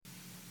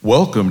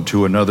Welcome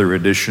to another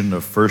edition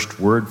of First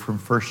Word from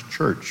First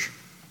Church.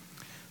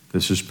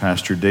 This is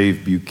Pastor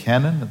Dave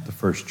Buchanan at the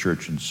First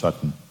Church in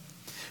Sutton.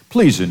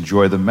 Please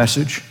enjoy the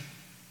message,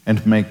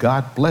 and may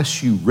God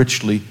bless you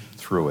richly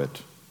through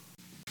it.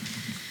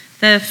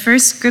 The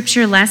first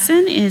scripture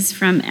lesson is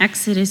from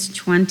Exodus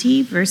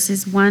 20,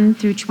 verses 1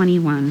 through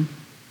 21.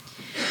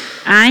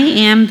 I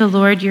am the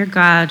Lord your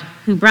God,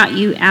 who brought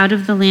you out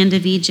of the land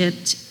of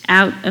Egypt,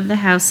 out of the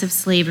house of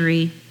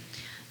slavery.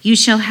 You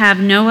shall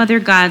have no other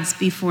gods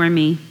before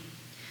me.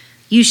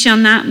 You shall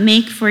not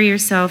make for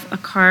yourself a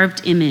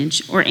carved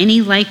image or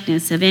any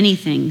likeness of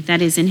anything that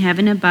is in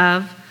heaven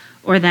above,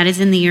 or that is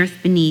in the earth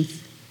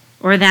beneath,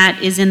 or that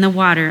is in the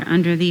water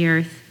under the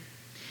earth.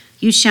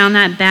 You shall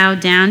not bow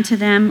down to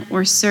them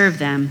or serve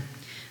them,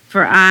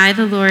 for I,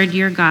 the Lord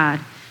your God,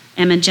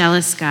 am a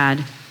jealous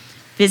God,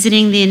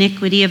 visiting the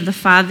iniquity of the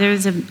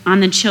fathers on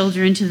the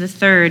children to the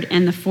third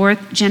and the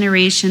fourth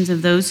generations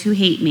of those who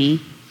hate me,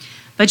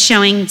 but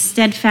showing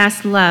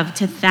steadfast love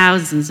to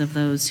thousands of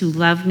those who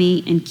love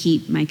me and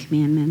keep my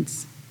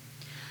commandments.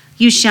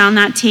 You shall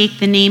not take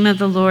the name of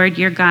the Lord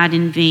your God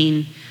in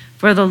vain,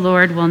 for the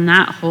Lord will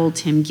not hold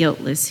him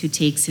guiltless who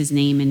takes his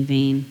name in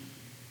vain.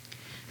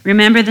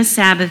 Remember the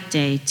Sabbath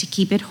day to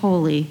keep it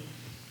holy.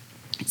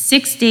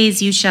 6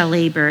 days you shall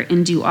labor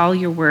and do all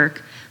your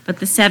work, but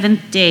the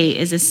seventh day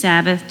is a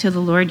Sabbath to the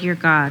Lord your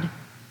God.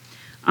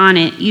 On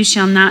it you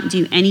shall not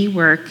do any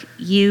work,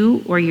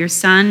 you or your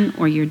son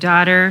or your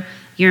daughter,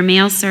 your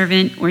male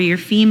servant or your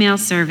female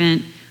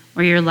servant,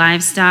 or your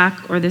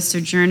livestock, or the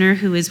sojourner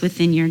who is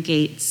within your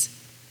gates.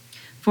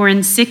 For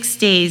in 6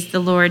 days the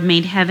Lord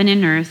made heaven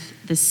and earth,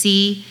 the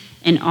sea,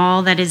 and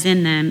all that is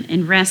in them,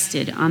 and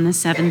rested on the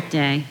seventh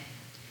day.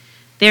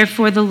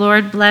 Therefore the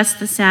Lord blessed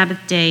the Sabbath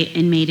day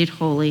and made it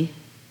holy.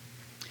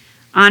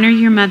 Honor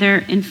your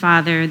mother and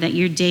father, that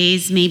your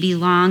days may be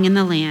long in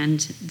the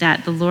land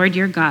that the Lord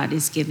your God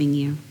is giving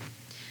you.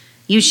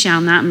 You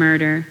shall not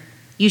murder.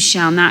 You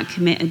shall not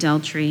commit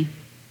adultery.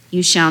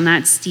 You shall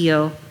not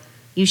steal.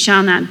 You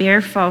shall not bear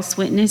false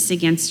witness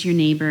against your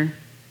neighbor.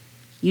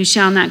 You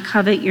shall not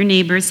covet your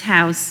neighbor's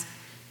house.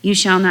 You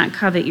shall not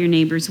covet your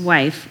neighbor's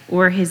wife,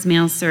 or his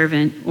male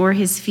servant, or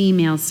his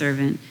female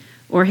servant,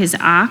 or his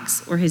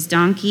ox, or his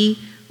donkey,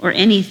 or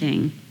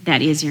anything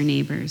that is your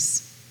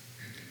neighbor's.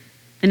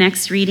 The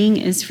next reading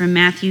is from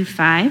Matthew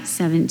 5,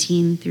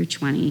 17 through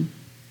 20.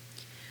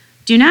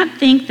 Do not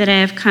think that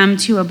I have come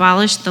to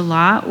abolish the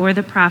law or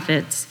the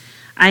prophets.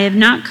 I have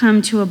not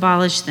come to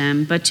abolish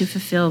them, but to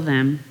fulfill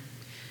them.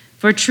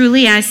 For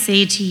truly I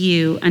say to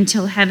you,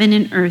 until heaven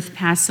and earth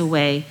pass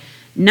away,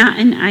 not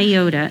an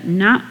iota,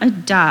 not a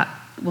dot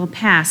will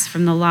pass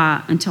from the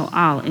law until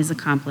all is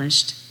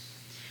accomplished.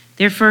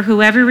 Therefore,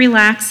 whoever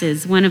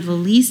relaxes one of the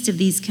least of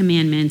these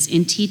commandments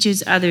and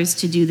teaches others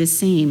to do the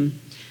same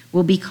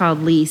will be called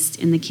least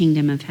in the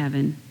kingdom of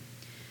heaven.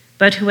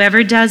 But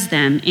whoever does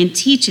them and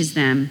teaches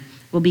them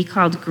will be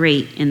called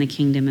great in the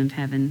kingdom of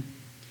heaven.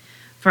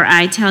 For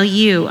I tell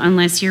you,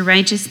 unless your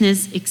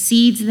righteousness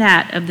exceeds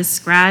that of the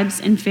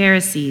scribes and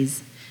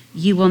Pharisees,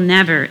 you will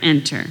never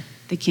enter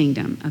the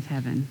kingdom of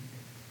heaven.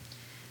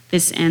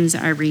 This ends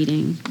our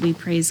reading. We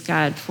praise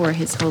God for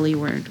his holy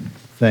word.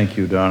 Thank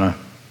you, Donna.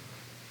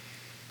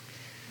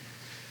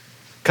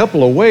 A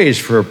couple of ways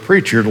for a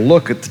preacher to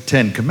look at the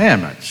Ten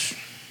Commandments.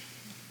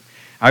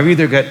 I've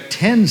either got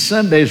 10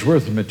 Sundays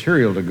worth of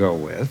material to go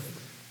with,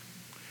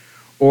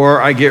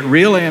 or I get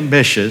real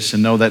ambitious,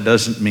 and no, that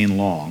doesn't mean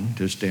long,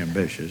 just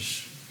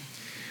ambitious,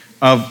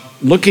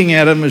 of looking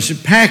at them as a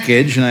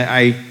package,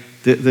 and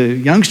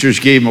the youngsters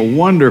gave them a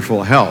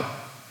wonderful help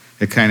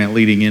at kind of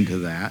leading into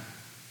that,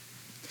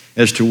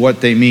 as to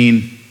what they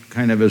mean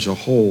kind of as a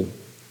whole.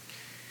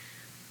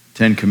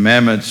 10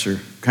 Commandments are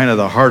kind of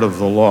the heart of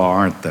the law,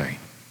 aren't they?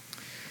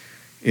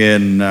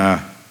 In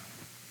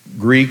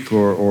Greek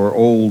or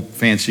old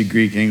fancy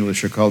Greek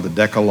English are called the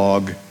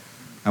Decalogue.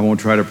 I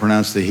won't try to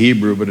pronounce the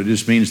Hebrew, but it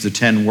just means the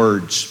 10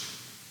 words.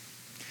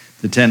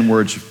 The 10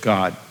 words of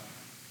God.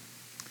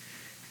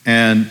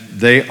 And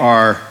they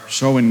are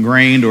so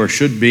ingrained, or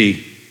should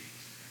be,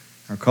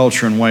 our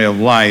culture and way of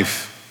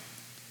life.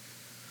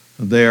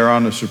 They are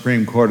on the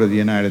Supreme Court of the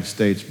United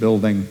States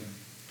building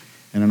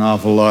and an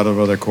awful lot of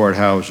other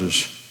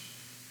courthouses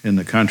in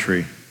the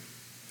country.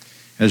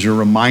 As a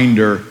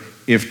reminder,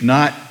 if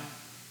not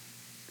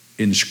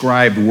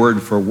inscribed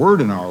word for word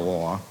in our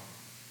law,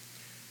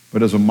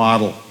 but as a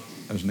model,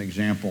 as an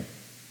example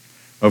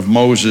of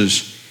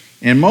Moses.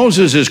 And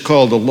Moses is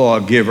called the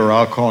lawgiver.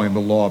 I'll call him the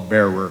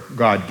lawbearer.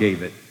 God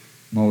gave it.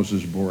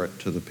 Moses bore it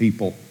to the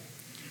people.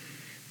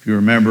 If you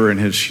remember, in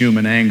his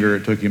human anger,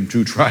 it took him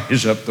 2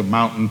 tries up the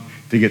mountain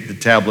to get the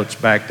tablets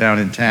back down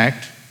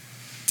intact.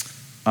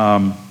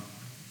 Bad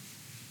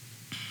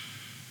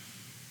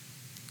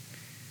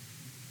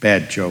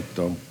joke,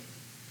 though.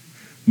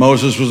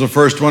 Moses was the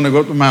first one to go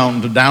up the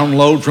mountain to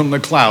download from the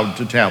cloud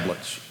to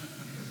tablets.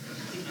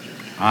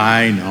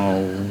 I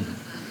know.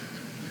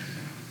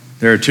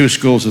 There are 2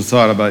 schools of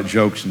thought about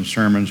jokes and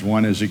sermons.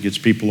 One is it gets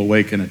people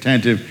awake and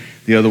attentive.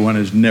 The other one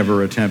is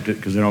never attempt it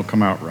because they don't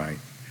come out right.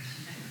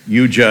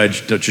 You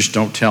judge, just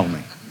don't tell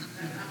me.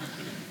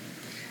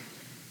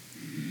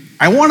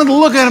 I wanted to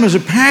look at them as a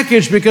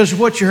package because of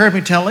what you heard me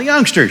tell the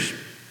youngsters.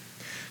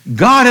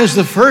 God has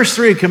the first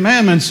 3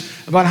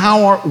 commandments about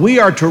how we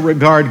are to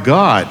regard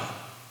God.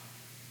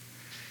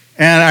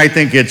 And I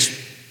think it's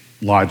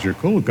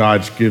logical.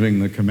 God's giving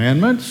the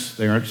commandments.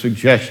 They aren't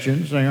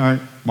suggestions. They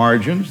aren't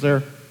margins.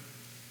 They're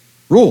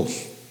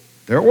rules.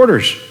 They're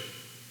orders.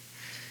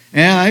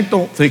 And I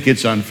don't think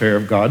it's unfair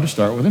of God to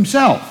start with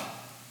himself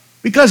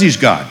because he's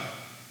God.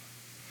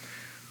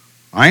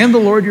 I am the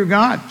Lord your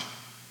God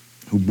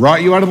who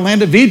brought you out of the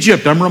land of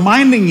Egypt. I'm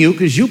reminding you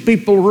because you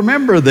people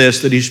remember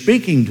this that he's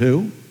speaking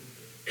to.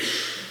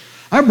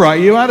 I brought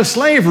you out of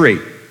slavery.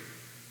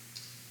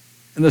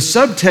 And the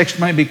subtext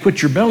might be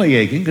quit your belly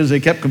aching because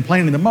they kept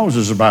complaining to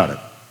Moses about it.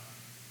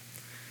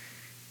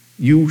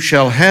 You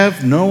shall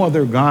have no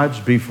other gods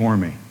before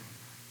me.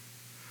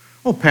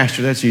 Oh,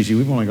 Pastor, that's easy.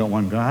 We've only got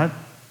one God.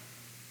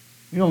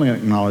 We only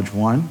acknowledge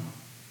one.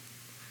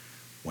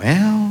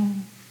 Well,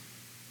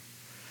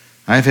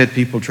 I've had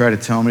people try to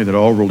tell me that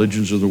all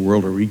religions of the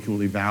world are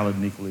equally valid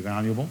and equally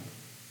valuable.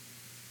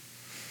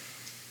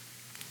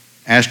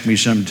 Ask me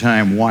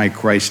sometime why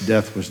Christ's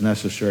death was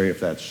necessary if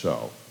that's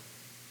so.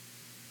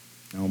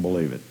 I don't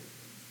believe it.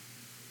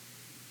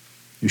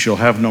 You shall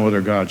have no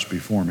other gods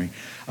before me.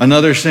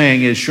 Another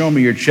saying is, show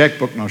me your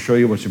checkbook and I'll show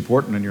you what's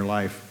important in your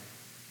life.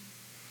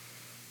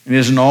 It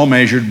isn't all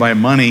measured by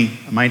money.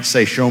 I might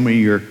say, show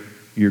me your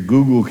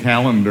Google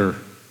Calendar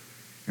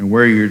and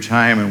where your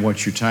time and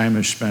what your time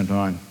is spent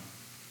on.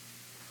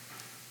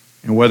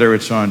 And whether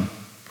it's on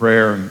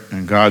prayer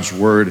and God's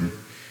Word and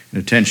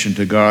attention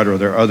to God, or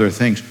there are other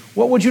things.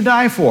 What would you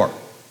die for?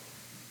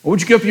 What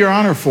would you give up your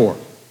honor for?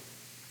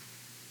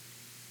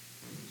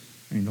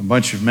 And a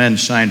bunch of men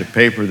signed a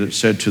paper that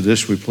said, to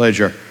this we pledge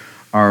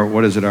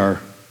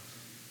our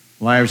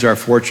lives, our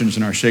fortunes,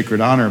 and our sacred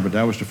honor, but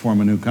that was to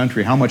form a new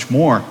country. How much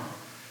more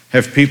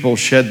have people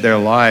shed their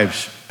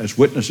lives as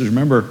witnesses?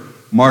 Remember,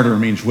 martyr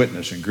means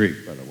witness in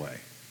Greek, by the way.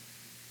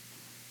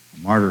 A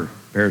martyr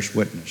bears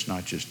witness,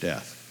 not just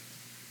death.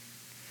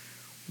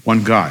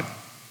 One God.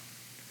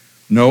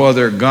 No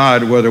other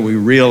God, whether we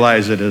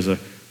realize it as a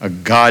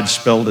God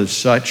spelled as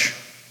such,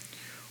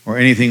 or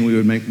anything we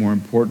would make more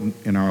important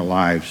in our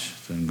lives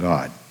than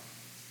God.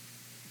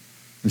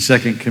 The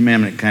second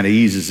commandment kind of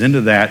eases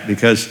into that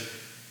because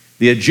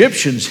the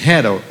Egyptians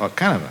had a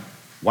kind of a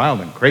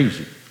wild and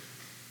crazy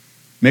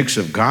mix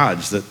of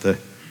gods that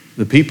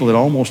the people had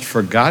almost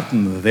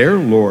forgotten their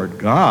Lord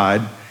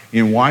God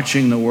in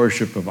watching the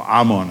worship of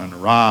Ammon and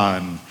Ra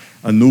and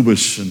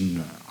Anubis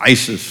and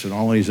Isis and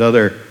all these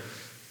other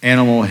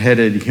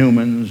animal-headed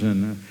humans.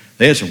 And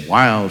they had some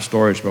wild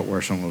stories about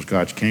where some of those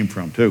gods came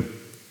from too.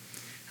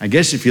 I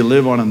guess if you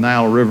live on a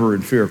Nile River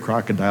and fear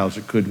crocodiles,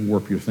 it could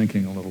warp your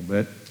thinking a little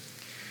bit.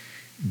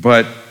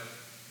 But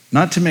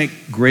not to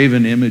make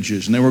graven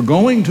images. And they were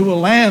going to a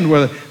land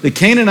where the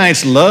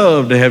Canaanites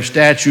loved to have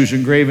statues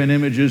and graven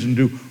images and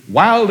do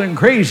wild and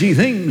crazy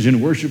things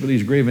in worship of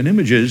these graven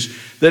images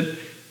that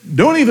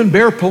don't even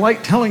bear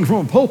polite telling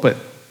from a pulpit.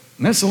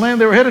 And that's the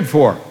land they were headed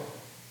for.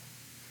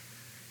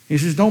 He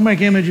says, don't make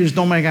images,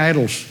 don't make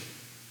idols.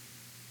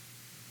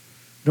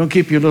 Don't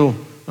keep your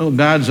little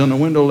gods on the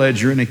window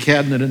ledge or in a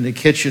cabinet in the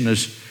kitchen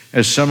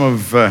as some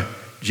of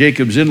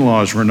Jacob's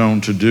in-laws were known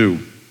to do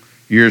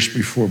years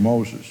before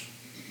Moses.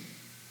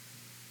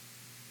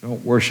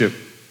 Don't worship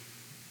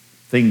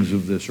things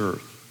of this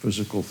earth,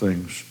 physical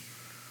things,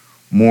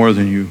 more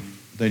than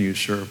you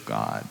serve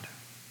God.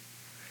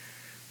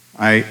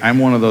 I'm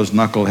one of those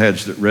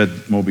knuckleheads that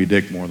read Moby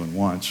Dick more than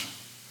once.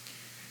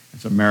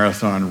 It's a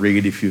marathon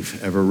read if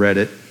you've ever read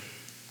it.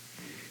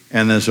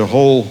 And there's a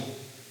whole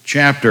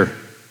chapter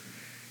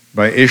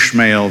by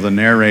Ishmael, the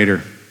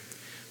narrator,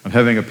 of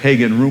having a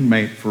pagan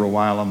roommate for a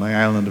while on the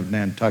island of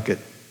Nantucket,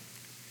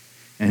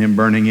 and him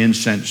burning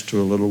incense to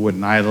a little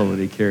wooden idol that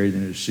he carried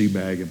in his sea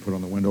bag and put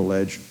on the window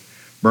ledge,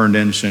 burned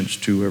incense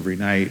to every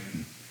night.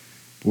 And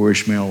poor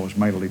Ishmael was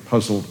mightily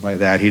puzzled by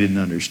that. He didn't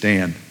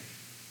understand.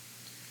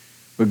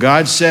 But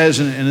God says,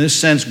 and in this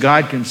sense,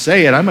 God can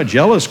say it, I'm a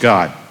jealous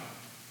God.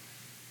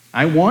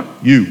 I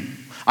want you.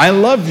 I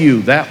love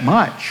you that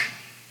much.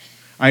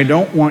 I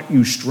don't want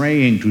you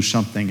straying to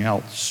something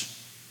else.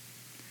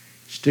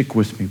 Stick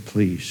with me,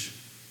 please.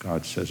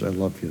 God says, I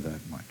love you that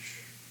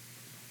much.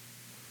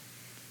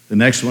 The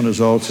next one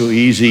is all too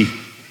easy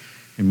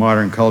in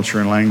modern culture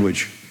and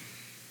language.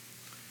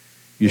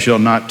 You shall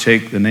not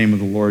take the name of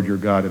the Lord your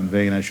God in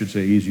vain. I should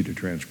say easy to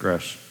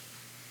transgress.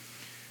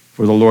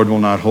 For the Lord will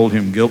not hold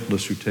him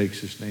guiltless who takes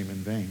his name in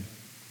vain.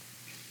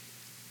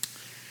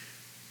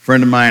 A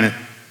friend of mine,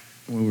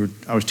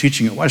 I was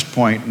teaching at West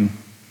Point, and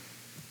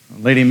a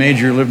lady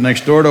major who lived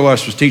next door to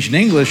us was teaching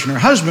English, and her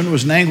husband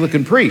was an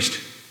Anglican priest.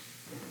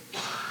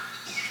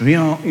 So he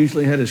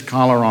usually had his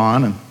collar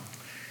on, and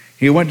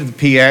he went to the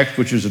PX,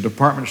 which is a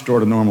department store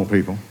to normal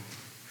people,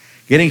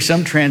 getting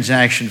some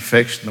transaction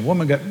fixed, and the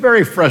woman got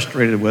very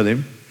frustrated with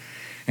him,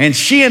 and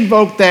she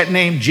invoked that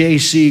name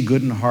J.C.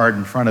 good and hard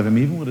in front of him,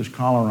 even with his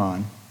collar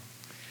on.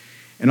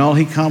 And all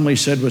he calmly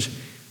said was,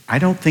 I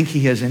don't think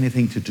he has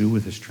anything to do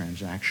with this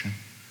transaction.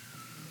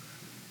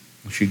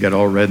 She got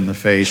all red in the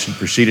face and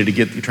proceeded to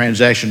get the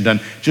transaction done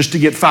just to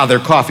get Father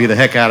Coffee the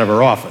heck out of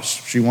her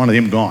office. She wanted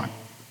him gone.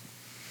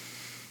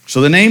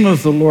 So the name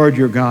of the Lord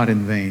your God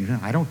in vain.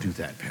 I don't do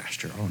that,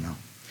 Pastor. Oh, no.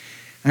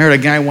 I heard a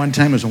guy one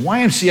time, it was a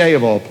YMCA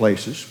of all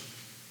places,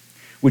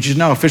 which is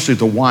now officially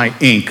the Y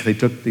Inc. They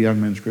took the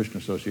Young Men's Christian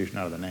Association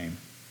out of the name.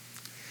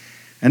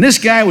 And this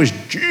guy was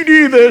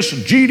GD this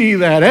and GD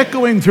that,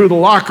 echoing through the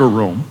locker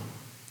room.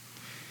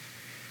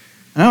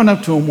 I went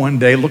up to him one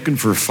day looking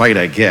for a fight,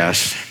 I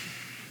guess.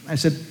 I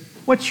said,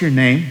 what's your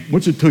name?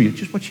 What's it to you?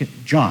 Just what's your name?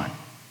 John.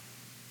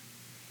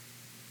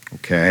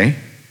 Okay.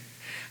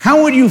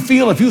 How would you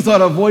feel if you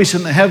thought a voice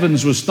in the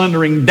heavens was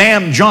thundering,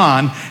 damn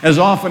John, as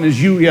often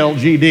as you yell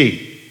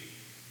GD?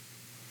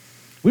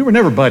 We were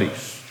never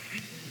buddies.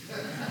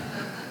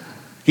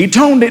 He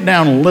toned it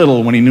down a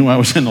little when he knew I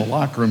was in the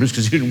locker room just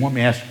because he didn't want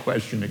me to ask a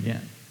question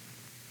again.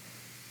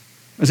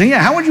 I said, yeah,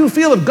 how would you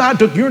feel if God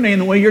took your name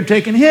the way you're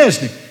taking his?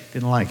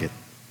 Didn't like it.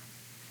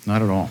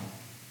 Not at all.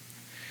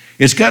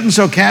 It's gotten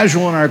so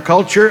casual in our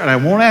culture, and I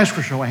won't ask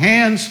for show of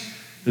hands.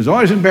 It's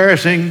always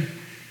embarrassing.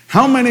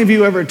 How many of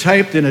you ever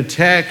typed in a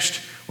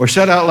text or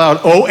said out loud,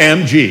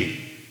 OMG?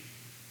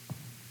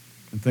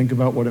 And think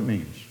about what it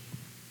means.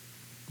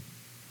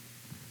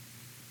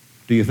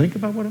 Do you think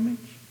about what it means?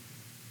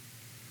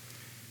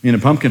 A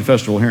pumpkin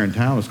festival here in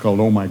town is called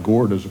Oh My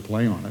Gourd as a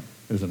play on it,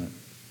 isn't it?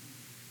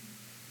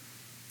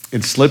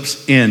 It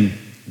slips in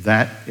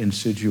that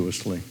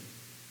insidiously.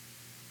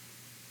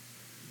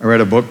 I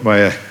read a book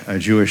by a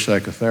Jewish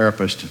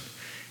psychotherapist.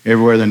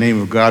 Everywhere the name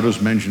of God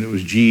was mentioned, it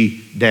was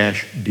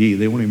G-D.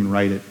 They won't even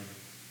write it.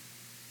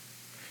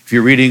 If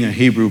you're reading a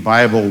Hebrew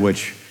Bible,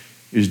 which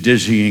is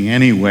dizzying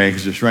anyway,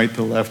 because it's right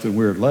to left in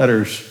weird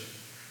letters,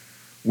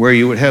 where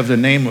you would have the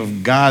name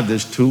of God,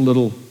 there's two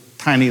little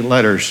tiny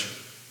letters.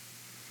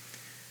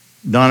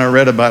 Donna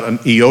read about an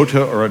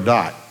iota or a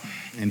dot.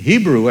 In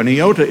Hebrew, an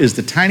iota is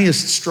the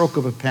tiniest stroke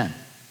of a pen.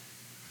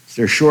 It's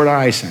their short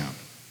I sound.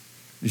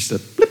 Just a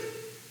blip.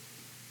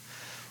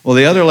 Well,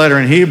 the other letter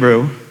in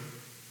Hebrew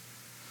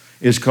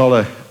is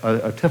called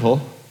a tittle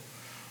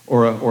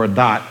or a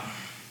dot.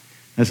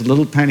 That's a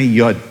little tiny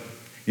yod.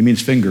 It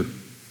means finger.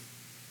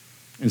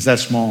 It's that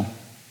small.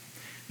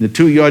 The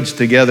two yods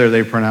together,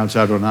 they pronounce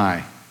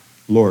Adonai,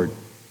 Lord.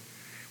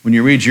 When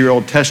you read your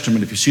Old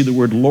Testament, if you see the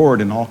word Lord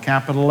in all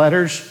capital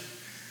letters,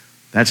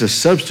 that's a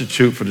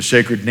substitute for the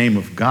sacred name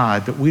of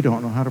God that we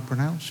don't know how to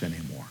pronounce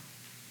anymore.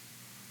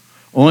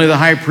 Only the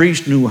high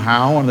priest knew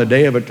how on the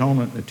Day of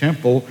Atonement in the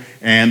temple,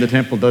 and the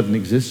temple doesn't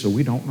exist, so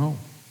we don't know.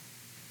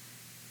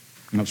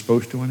 We're not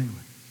supposed to anyway.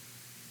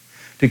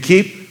 To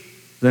keep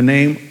the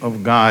name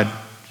of God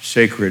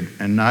sacred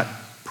and not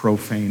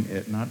profane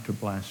it, not to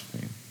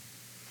blaspheme.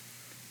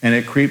 And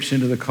it creeps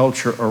into the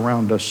culture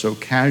around us so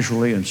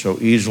casually and so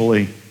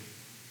easily.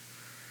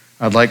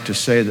 I'd like to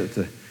say that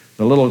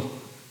the little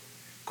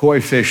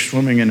koi fish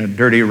swimming in a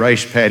dirty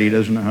rice paddy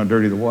doesn't know how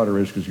dirty the water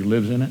is because he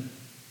lives in it,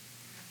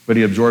 but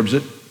he absorbs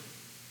it.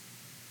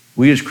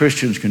 We as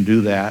Christians can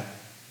do that.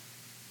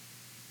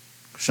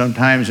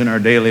 Sometimes in our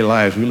daily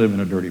lives, we live in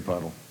a dirty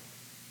puddle.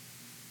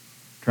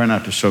 Try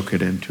not to soak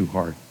it in too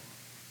hard.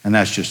 And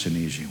that's just an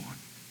easy one.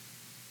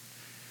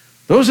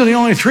 Those are the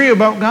only three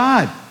about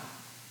God.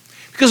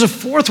 Because the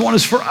fourth one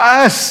is for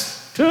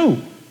us,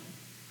 too.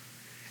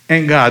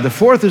 And God. The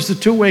fourth is the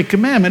two-way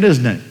commandment,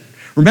 isn't it?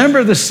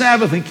 Remember the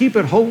Sabbath and keep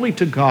it holy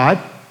to God.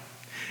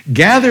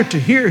 Gather to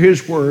hear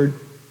his word.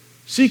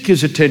 Seek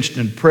his attention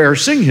in prayer.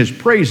 Sing his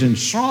praise in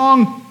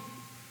song.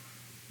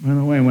 By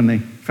the way, when they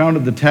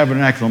founded the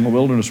tabernacle in the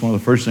wilderness, one of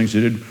the first things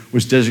they did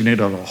was designate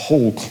a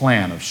whole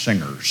clan of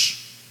singers.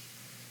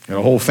 And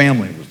a whole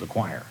family was the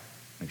choir,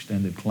 an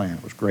extended clan.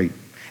 It was great.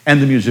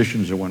 And the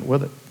musicians that went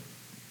with it.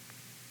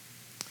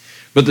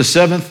 But the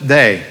seventh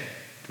day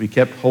to be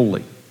kept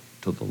holy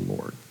to the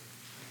Lord.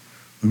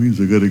 That means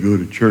I got to go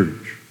to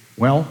church.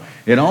 Well,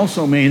 it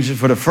also means that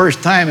for the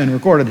first time in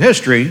recorded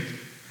history,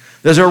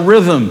 there's a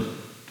rhythm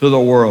to the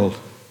world.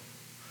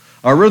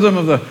 A rhythm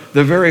of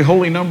the very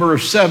holy number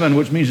of 7,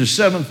 which means the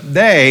seventh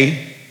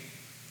day,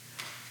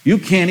 you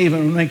can't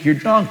even make your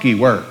donkey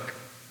work,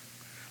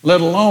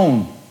 let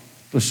alone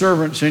the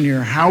servants in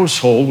your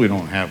household. We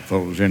don't have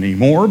those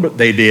anymore, but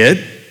they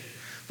did.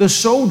 The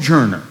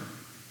sojourner.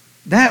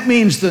 That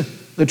means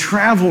the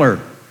traveler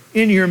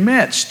in your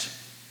midst.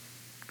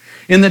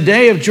 In the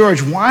day of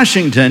George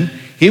Washington,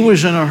 he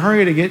was in a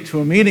hurry to get to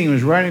a meeting. He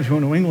was riding through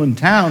a New England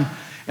town,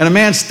 and a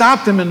man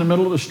stopped him in the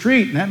middle of the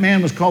street, and that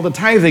man was called the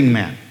tithing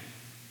man.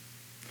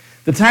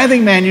 The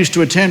tithing man used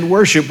to attend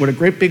worship with a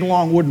great big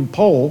long wooden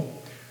pole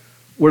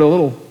with a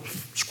little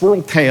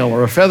squirrel tail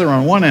or a feather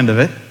on one end of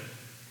it.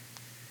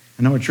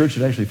 I know a church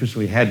that actually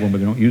officially had one, but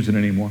they don't use it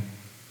anymore.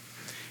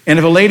 And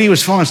if a lady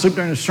was falling asleep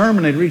during a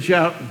sermon, they'd reach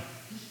out,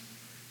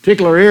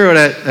 tickle her ear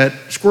with that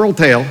squirrel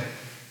tail,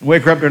 and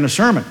wake her up during the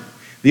sermon.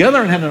 The other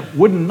one had a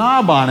wooden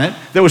knob on it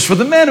that was for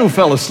the men who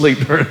fell asleep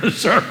during the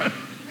sermon.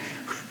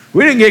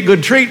 We didn't get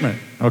good treatment,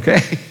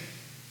 okay?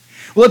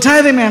 Well, the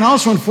tithing man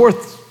also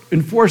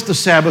enforced the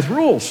Sabbath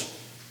rules.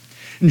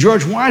 And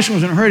George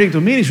Washington was in a hurry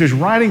to meetings. He was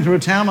riding through a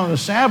town on the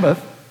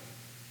Sabbath.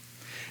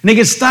 And he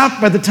gets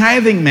stopped by the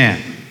tithing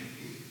man.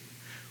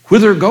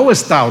 Whither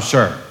goest thou,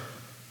 sir?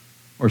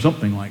 Or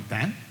something like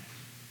that.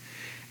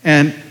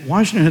 And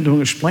Washington had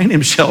to explain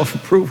himself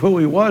and prove who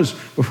he was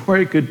before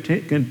he could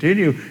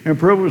continue and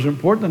prove it was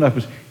important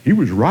enough. He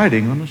was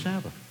riding on the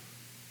Sabbath.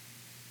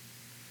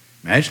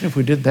 Imagine if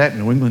we did that in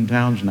New England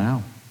towns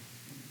now.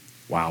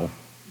 Wow.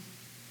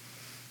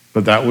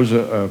 But that was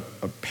a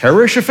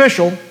parish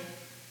official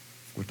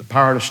with the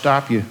power to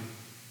stop you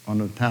on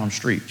the town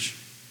streets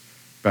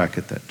back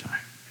at that time.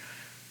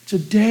 It's a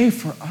day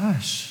for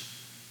us.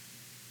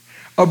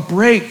 A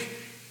break.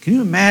 Can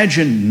you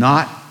imagine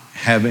not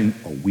having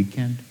a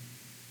weekend?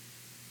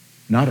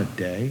 Not a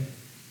day?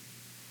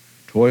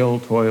 Toil,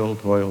 toil,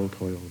 toil, toil,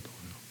 toil.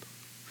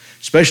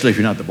 Especially if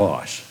you're not the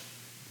boss.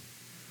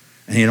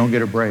 And you don't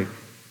get a break.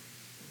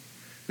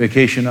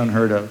 Vacation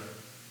unheard of.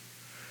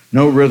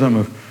 No rhythm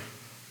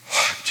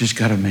of, just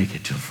got to make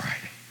it till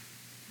Friday.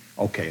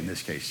 Okay, in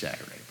this case,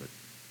 Saturday, but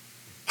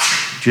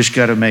just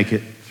got to make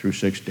it through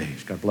 6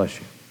 days. God bless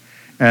you.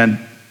 And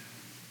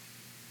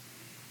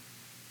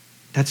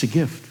that's a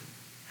gift.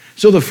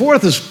 So the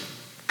fourth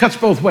cuts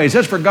both ways.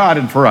 That's for God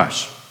and for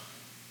us.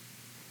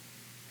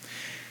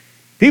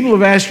 People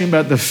have asked me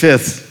about the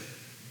fifth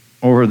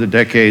over the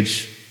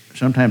decades,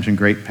 sometimes in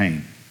great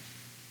pain.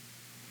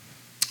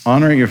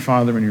 Honoring your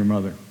father and your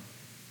mother.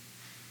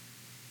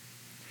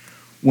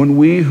 When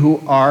we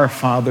who are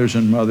fathers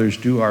and mothers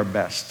do our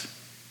best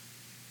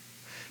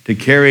to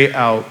carry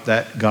out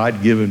that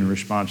God-given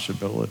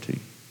responsibility,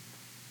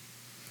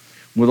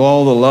 with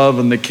all the love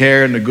and the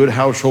care and the good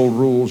household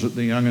rules that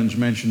the young'uns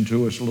mentioned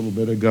to us a little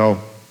bit ago,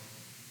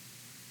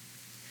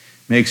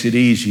 makes it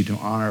easy to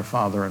honor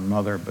father and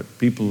mother. But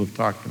people have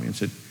talked to me and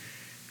said,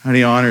 how do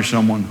you honor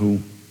someone who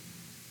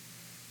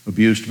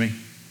abused me,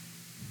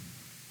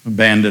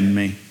 abandoned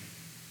me?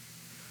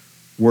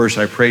 Worse,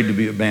 I prayed to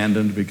be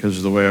abandoned because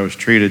of the way I was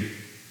treated.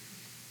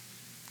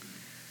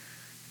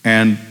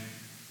 And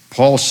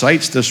Paul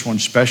cites this one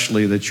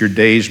specially, that your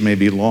days may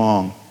be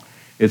long.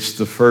 It's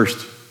the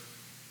first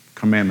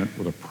commandment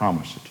with a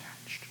promise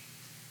attached.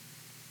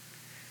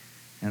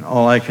 And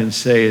all I can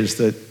say is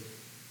that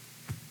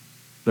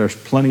there's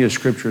plenty of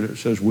scripture that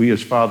says we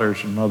as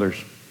fathers and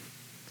mothers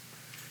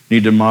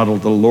need to model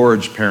the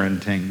Lord's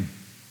parenting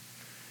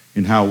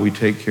in how we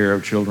take care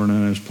of children,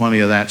 and there's plenty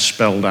of that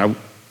spelled out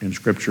in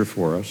scripture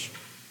for us.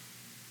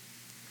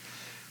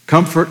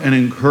 Comfort and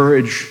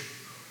encourage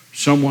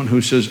someone who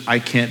says, I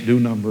can't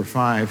do number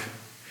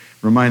 5.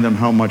 Remind them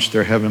how much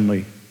their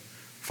heavenly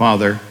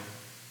Father,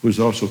 who's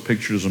also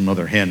pictured as a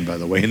mother hen, by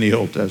the way, in the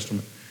Old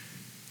Testament,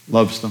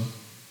 loves them,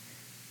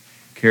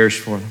 cares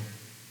for them.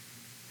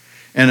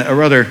 And a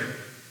rather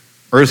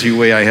earthy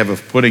way I have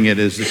of putting it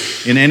is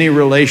that in any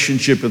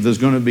relationship, if there's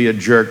going to be a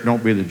jerk,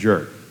 don't be the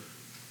jerk.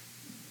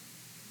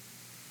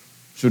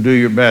 So do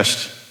your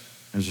best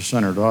as a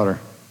son or daughter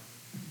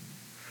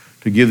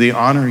to give the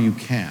honor you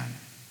can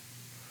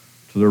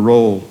to the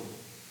role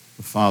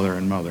of father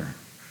and mother.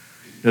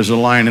 There's a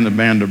line in the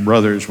Band of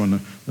Brothers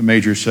when the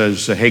major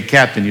says, hey,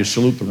 Captain, you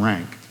salute the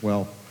rank.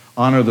 Well,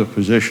 honor the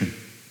position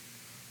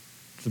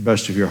to the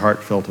best of your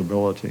heartfelt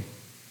ability,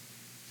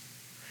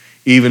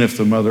 even if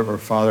the mother or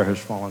father has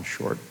fallen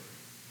short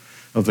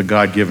of the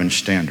God-given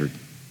standard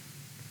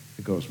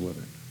that goes with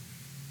it.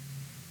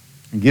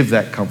 And give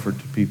that comfort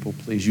to people,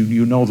 please.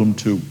 You know them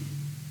too.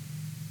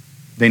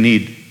 They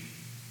need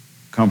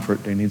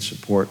comfort, they need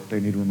support, they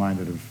need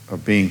reminded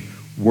of being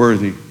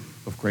worthy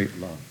of great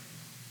love.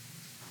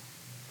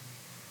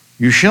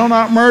 You shall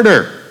not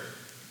murder.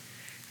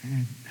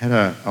 I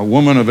had a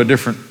woman of a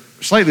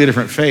slightly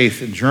different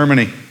faith in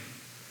Germany.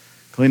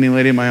 Cleaning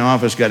lady in my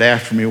office got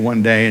after me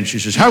one day and she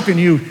says, how can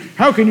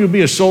you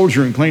be a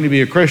soldier and claim to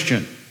be a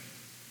Christian?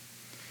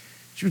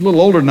 She was a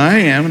little older than I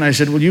am, and I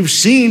said, well, you've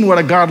seen what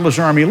a godless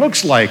army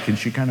looks like. And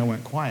she kind of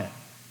went quiet.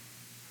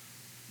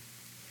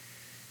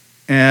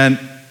 And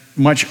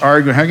much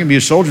arguing, how can you be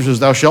a soldier? Says,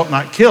 thou shalt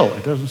not kill.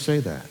 It doesn't say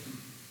that.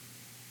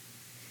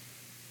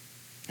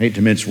 I hate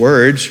to mince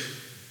words.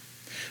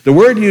 The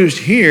word used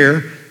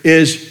here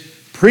is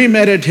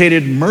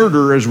premeditated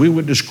murder as we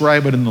would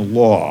describe it in the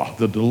law,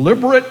 the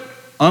deliberate,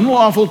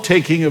 unlawful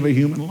taking of a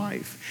human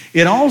life.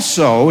 It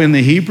also, in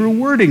the Hebrew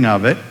wording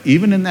of it,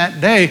 even in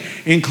that day,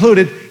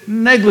 included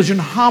negligent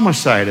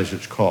homicide, as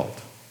it's called.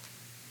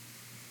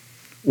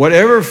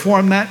 Whatever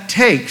form that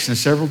takes, and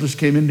several just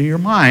came into your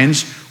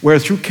minds, where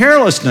through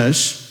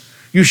carelessness,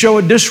 you show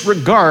a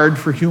disregard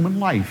for human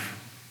life.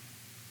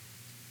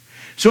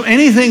 So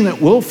anything that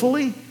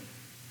willfully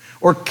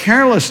or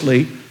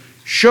carelessly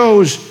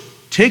shows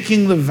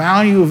taking the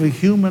value of a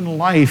human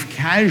life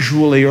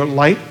casually or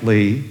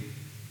lightly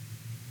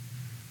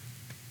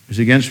is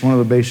against one of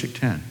the basic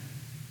 10.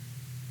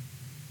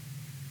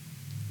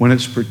 When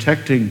it's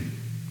protecting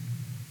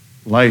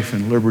life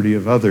and liberty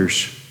of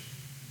others,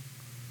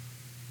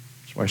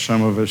 that's why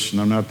some of us, and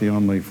I'm not the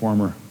only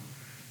former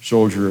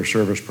soldier or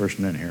service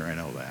person in here, I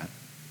know that.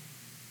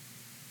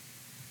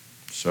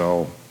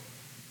 So,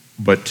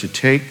 but to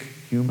take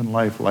human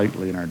life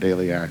lightly in our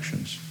daily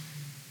actions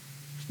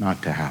is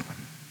not to happen.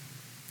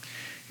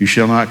 You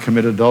shall not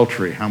commit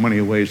adultery. How many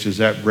ways does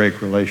that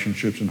break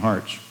relationships and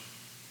hearts?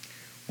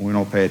 Well, we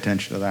don't pay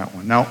attention to that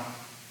one. Now,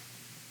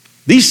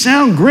 these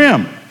sound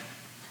grim.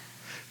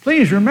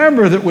 Please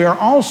remember that we are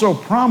also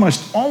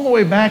promised all the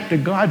way back to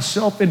God's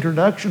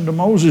self-introduction to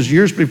Moses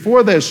years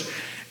before this,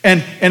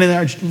 and in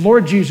our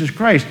Lord Jesus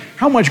Christ,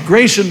 how much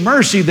grace and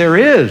mercy there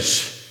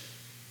is.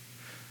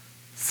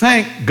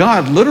 Thank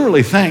God,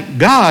 literally thank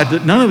God,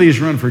 that none of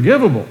these are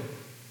unforgivable.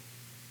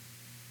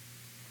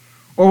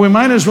 Or we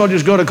might as well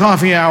just go to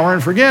coffee hour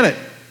and forget it.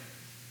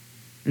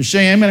 Just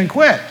say amen and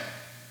quit.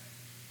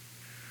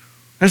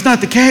 That's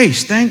not the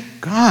case, thank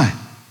God.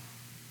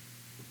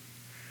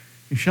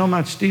 You shall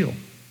not steal.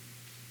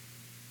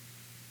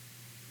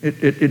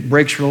 It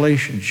breaks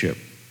relationship,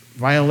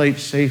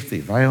 violates safety,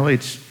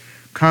 violates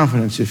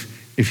confidence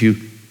if you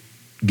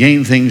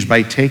gain things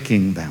by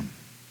taking them.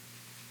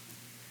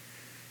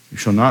 You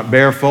shall not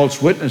bear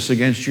false witness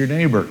against your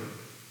neighbor.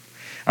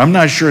 I'm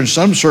not sure in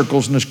some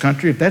circles in this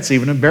country if that's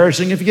even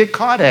embarrassing if you get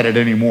caught at it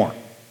anymore.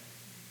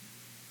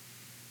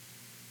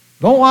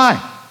 Don't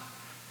lie.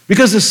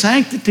 Because the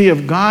sanctity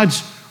of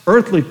God's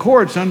earthly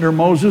courts under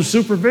Moses'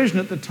 supervision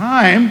at the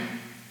time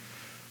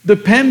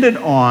depended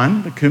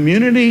on the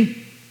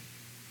community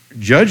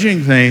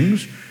judging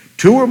things,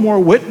 2 or more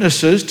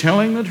witnesses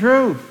telling the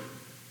truth.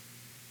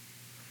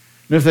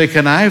 And if they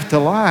connive to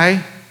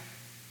lie,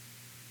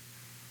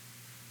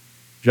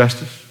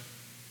 justice,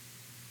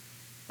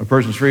 a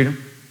person's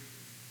freedom,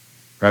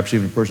 perhaps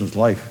even a person's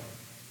life,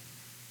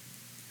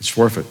 it's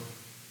forfeit.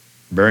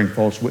 Bearing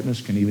false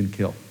witness can even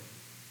kill.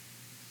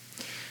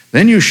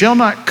 Then you shall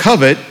not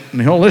covet,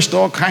 and he'll list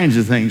all kinds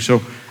of things.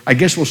 So I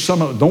guess we'll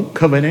sum up, don't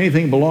covet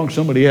anything that belongs to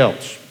somebody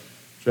else.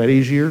 Is that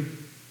easier?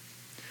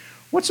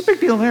 What's the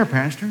big deal there,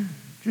 Pastor?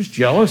 Just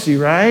jealousy,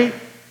 right?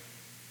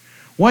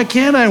 Why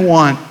can't I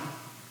want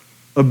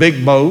a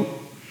big boat?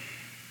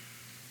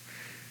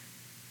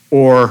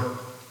 Or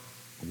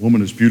a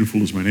woman as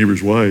beautiful as my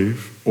neighbor's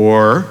wife?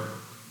 Or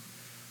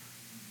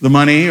the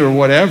money or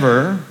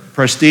whatever,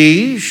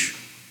 prestige?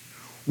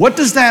 What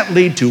does that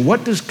lead to?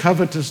 What does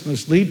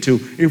covetousness lead to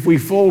if we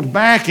fold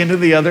back into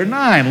the other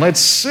 9? Let's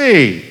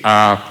see.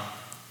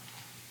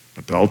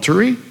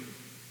 Adultery,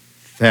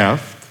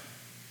 theft,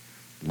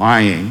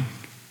 lying,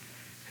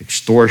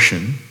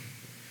 extortion,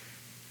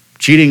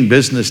 cheating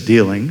business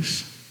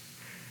dealings,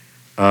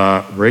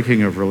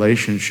 breaking of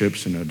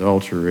relationships and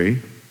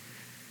adultery,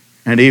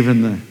 and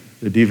even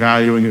the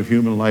devaluing of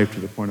human life to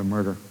the point of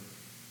murder.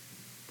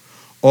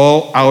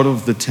 All out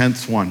of the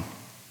 10th one.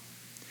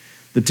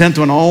 The 10th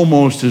one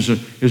almost is a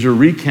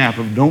recap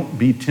of don't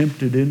be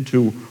tempted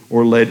into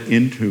or led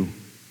into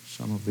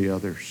some of the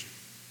others.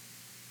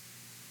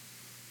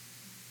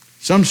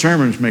 Some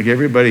sermons make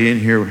everybody in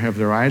here have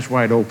their eyes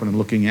wide open and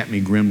looking at me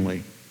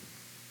grimly.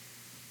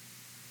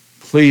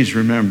 Please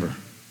remember,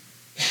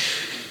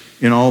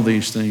 in all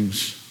these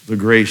things, the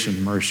grace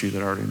and mercy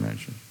that I already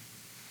mentioned.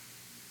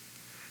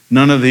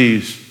 None of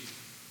these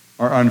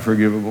are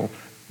unforgivable.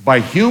 By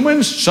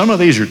humans, some of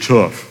these are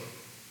tough.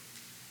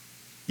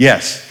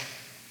 Yes.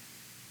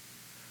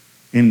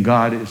 In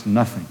God is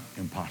nothing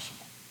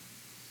impossible.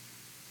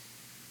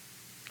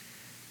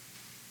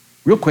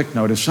 Real quick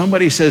note, if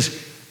somebody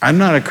says, I'm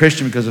not a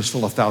Christian because it's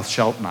full of thou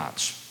shalt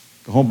nots.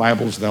 The whole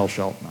Bible is thou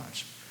shalt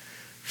nots.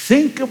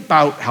 Think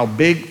about how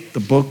big the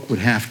book would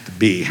have to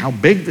be, how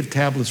big the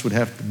tablets would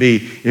have to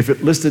be if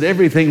it listed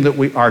everything that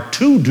we are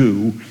to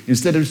do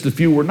instead of just the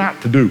few we're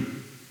not to do.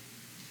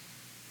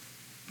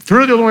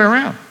 Turn it the other way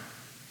around.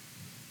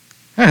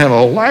 I have a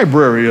whole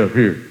library up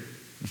here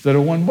instead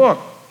of one book.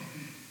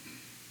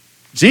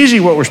 It's easy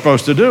what we're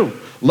supposed to do.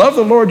 Love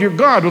the Lord your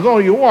God with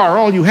all you are,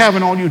 all you have,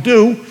 and all you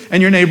do,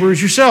 and your neighbor is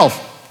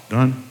yourself.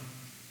 Done.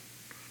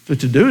 So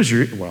to do is,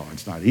 well,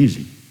 it's not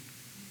easy.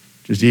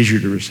 Just easier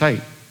to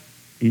recite,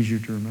 easier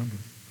to remember.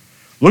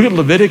 Look at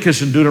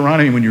Leviticus and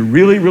Deuteronomy when you're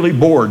really, really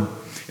bored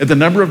at the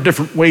number of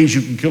different ways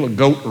you can kill a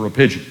goat or a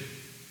pigeon,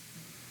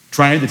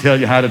 trying to tell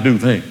you how to do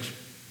things.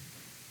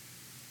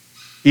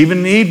 Even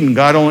in Eden,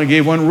 God only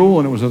gave one rule,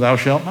 and it was a thou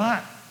shalt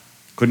not.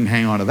 Couldn't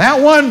hang on to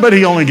that one, but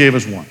he only gave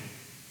us one.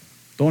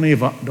 Don't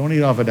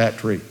eat off of that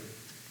tree.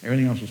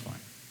 Everything else is fine.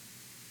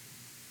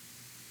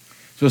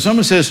 So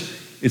someone says,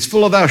 it's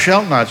full of thou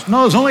shalt nots.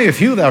 No, there's only a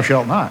few thou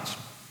shalt nots.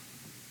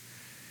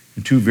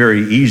 And 2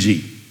 very easy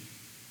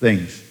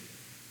things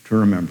to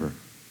remember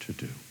to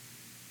do.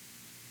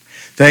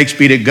 Thanks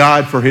be to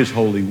God for his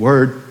holy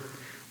word.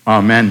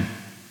 Amen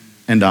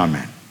and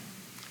amen.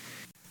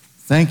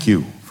 Thank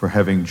you for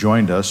having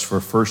joined us for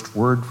First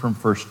Word from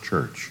First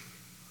Church.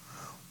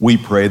 We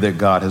pray that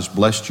God has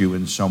blessed you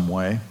in some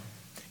way,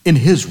 in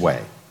his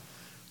way,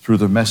 through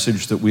the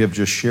message that we have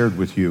just shared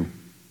with you.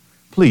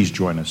 Please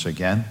join us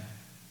again.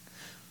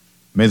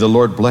 May the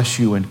Lord bless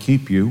you and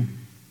keep you.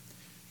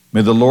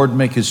 May the Lord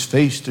make his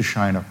face to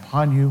shine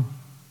upon you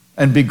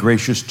and be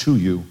gracious to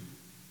you.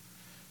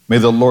 May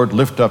the Lord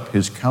lift up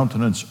his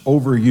countenance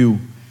over you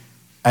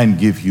and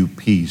give you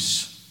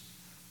peace.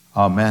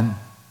 Amen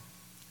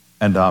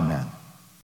and amen.